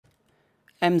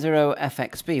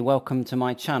M0FXB, welcome to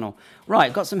my channel.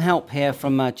 Right, got some help here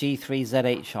from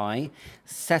G3ZHI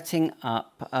setting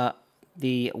up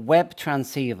the web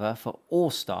transceiver for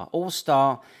ALLSTAR.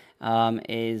 ALLSTAR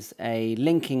is a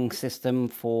linking system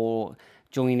for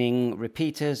joining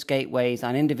repeaters, gateways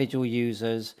and individual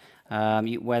users,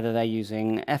 whether they're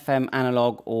using FM,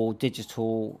 analog or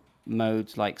digital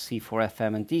modes like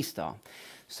C4FM and D-Star.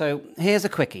 So here's a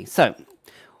quickie. So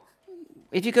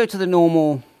if you go to the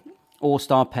normal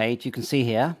ALLSTAR page, you can see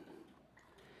here,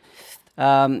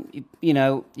 you've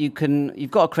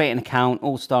got to create an account,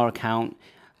 ALLSTAR account.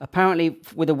 Apparently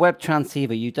with a web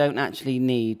transceiver, you don't actually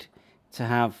need to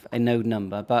have a node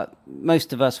number, but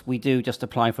most of us, we do just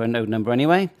apply for a node number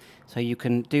anyway. So you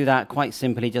can do that quite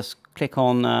simply. Just click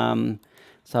on,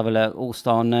 let's have a look,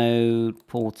 ALLSTAR node,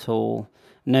 portal,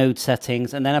 node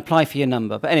settings, and then apply for your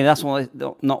number. But anyway, that's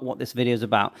not what this video is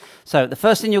about. So the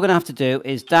first thing you're going to have to do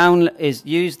is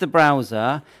use the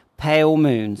browser Pale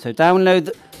Moon. So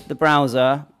download the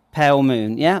browser Pale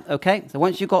Moon. Yeah, okay. So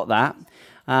once you've got that,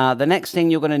 the next thing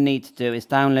you're going to need to do is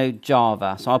download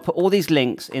Java. So I'll put all these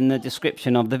links in the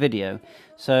description of the video.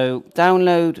 So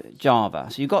download Java.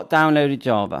 So you've got downloaded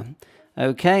Java.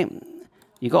 Okay.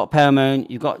 You've got Pale Moon,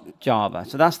 you've got Java.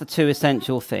 So that's the two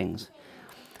essential things.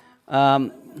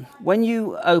 When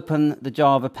you open the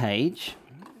Java page,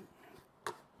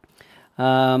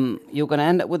 you're going to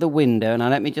end up with a window. Now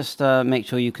let me just make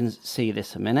sure you can see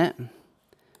this a minute.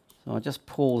 So I'll just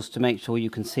pause to make sure you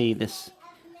can see this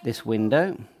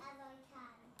window.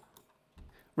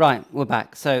 Right, we're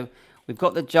back. So we've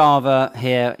got the Java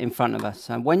here in front of us.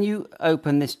 And when you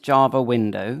open this Java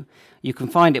window, you can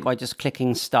find it by just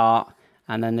clicking Start,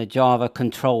 and then the Java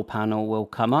control panel will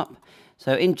come up.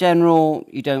 So in general,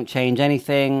 you don't change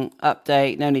anything.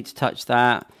 Update, no need to touch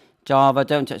that. Java,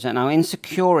 don't touch that. Now in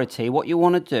security, what you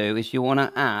want to do is you want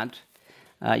to add,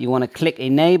 you want to click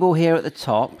Enable here at the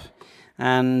top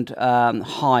and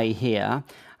Hi here.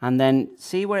 And then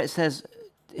see where it says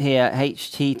here,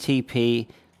 HTTP,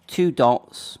 two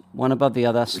dots, one above the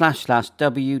other, /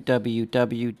 www.all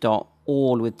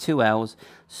with two L's,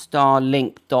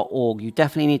 starlink.org. You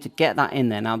definitely need to get that in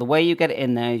there. Now the way you get it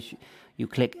in there is you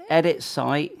click Edit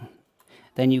Site,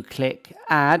 then you click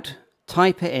Add,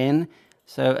 type it in.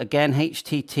 So again,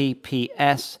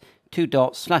 HTTPS, two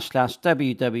dots, /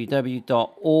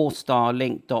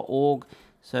 www.allstarlink.org.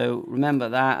 So remember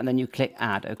that, and then you click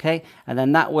Add, okay? And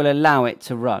then that will allow it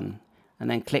to run. And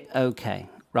then click OK.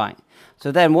 Right.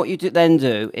 So then what you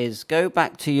do is go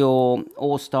back to your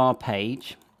ALLSTAR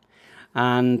page,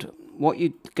 and what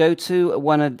you go to a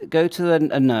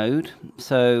node.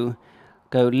 So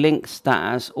go link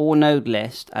status or node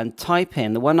list and type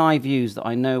in, the one I've used that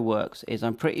I know works is,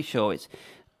 I'm pretty sure it's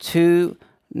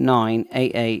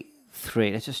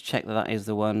 29883. Let's just check that is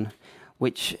the one,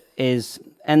 which is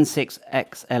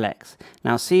N6XLX.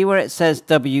 Now see where it says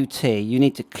WT, you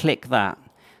need to click that.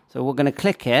 So we're going to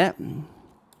click it. I'm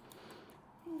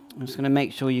just going to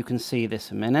make sure you can see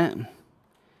this a minute.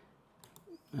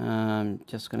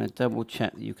 Just going to double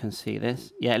check that you can see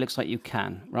this. Yeah, it looks like you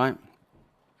can, right?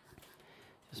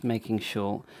 Just making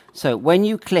sure. So when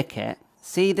you click it,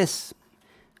 see this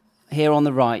here on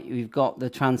the right, you've got the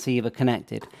transceiver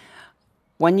connected.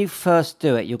 When you first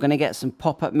do it, you're going to get some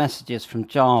pop-up messages from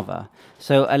Java.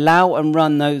 So allow and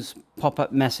run those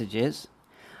pop-up messages,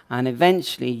 and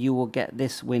eventually you will get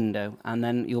this window, and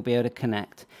then you'll be able to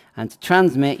connect. And to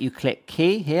transmit, you click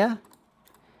key here.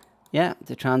 Yeah,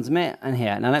 to transmit, and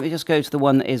here. Now let me just go to the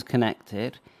one that is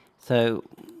connected. So,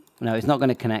 no, it's not going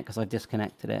to connect because I've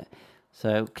disconnected it.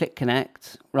 So click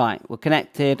connect. Right, we're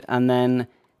connected, and then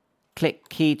click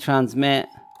key transmit.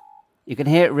 You can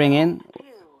hear it ringing.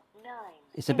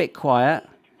 It's a bit quiet.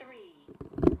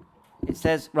 It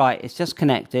says, right, it's just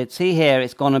connected. See here,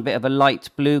 it's gone a bit of a light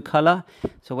blue color.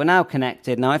 So we're now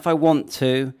connected. Now if I want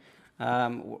to,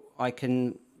 I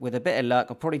can, with a bit of luck,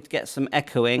 I'll probably get some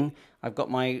echoing. I've got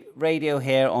my radio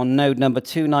here on node number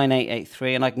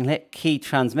 29883, and I can hit key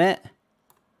transmit.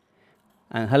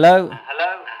 And hello.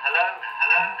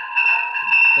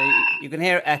 So you can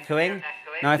hear it echoing.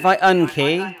 Now if I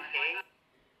unkey,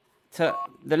 so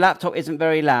the laptop isn't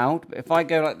very loud, but if I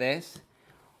go like this,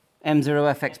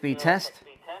 M0FXB test.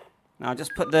 Now I'll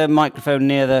just put the microphone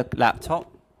near the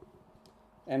laptop.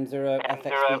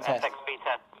 M0FXB test.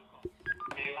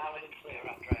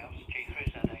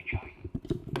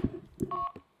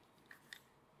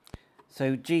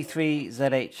 So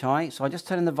G3ZHI. So I just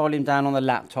turn the volume down on the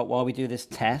laptop while we do this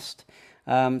test.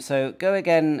 So go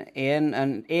again, Ian,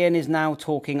 and Ian is now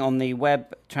talking on the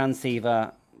web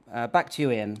transceiver. Back to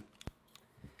you, Ian.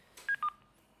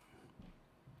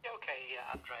 Okay,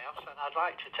 Andreas, and I'd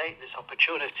like to take this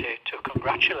opportunity to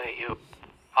congratulate you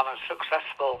on a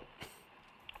successful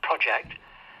project,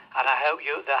 and I hope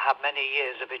you have many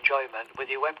years of enjoyment with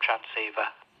your web transceiver.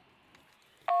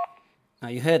 Now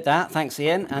you heard that, thanks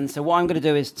Ian. And so what I'm going to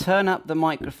do is turn up the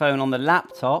microphone on the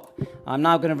laptop. I'm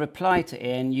now going to reply to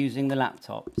Ian using the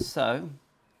laptop. So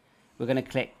we're going to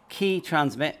click Key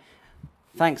Transmit.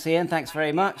 Thanks Ian, thanks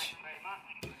very much.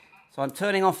 So I'm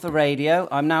turning off the radio.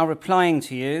 I'm now replying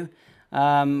to you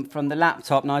from the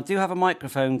laptop. Now I do have a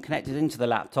microphone connected into the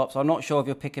laptop, so I'm not sure if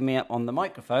you're picking me up on the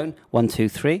microphone, 1, 2,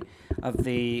 3,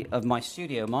 of my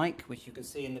studio mic, which you can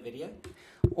see in the video,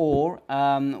 or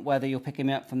whether you're picking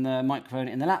me up from the microphone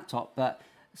in the laptop. But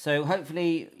so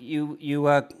hopefully you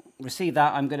receive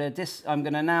that. I'm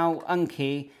gonna now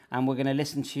unkey, and we're gonna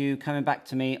listen to you coming back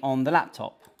to me on the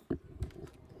laptop.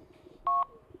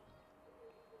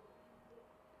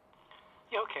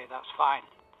 Okay, that's fine.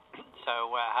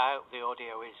 So I hope the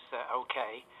audio is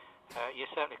okay. You're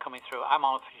certainly coming through. I'm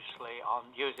obviously on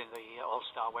using the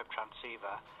ALLSTAR web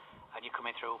transceiver, and you're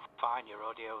coming through fine. Your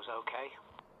audio is okay.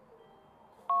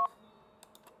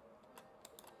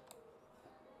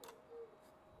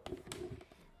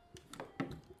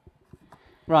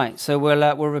 Right, so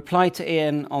we'll reply to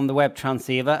Ian on the web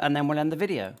transceiver, and then we'll end the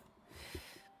video.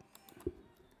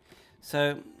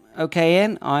 So, okay,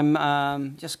 Ian,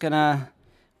 I'm just gonna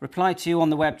reply to you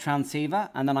on the web transceiver,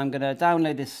 and then I'm gonna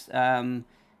download this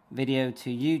video to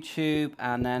YouTube,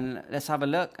 and then let's have a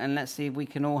look and let's see if we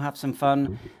can all have some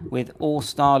fun with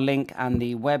ALLSTAR link and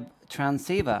the web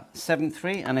transceiver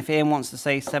 7.3. And if Ian wants to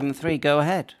say 7.3, go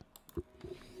ahead.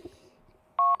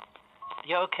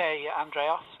 You okay,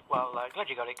 Andreas? Well, glad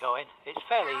you got it going. It's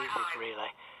fairly easy,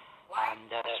 really,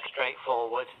 and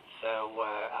straightforward. So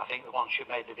I think once you've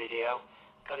made the video,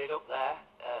 got it up there,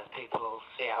 people will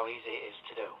see how easy it is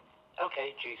to do.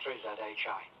 Okay,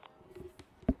 G3ZHI.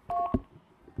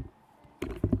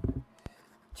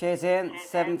 Cheers, Ian.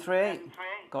 7.3.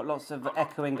 Got lots of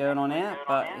echoing going on here,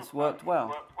 but it's worked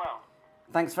well.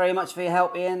 Thanks very much for your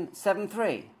help, Ian.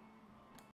 7.3.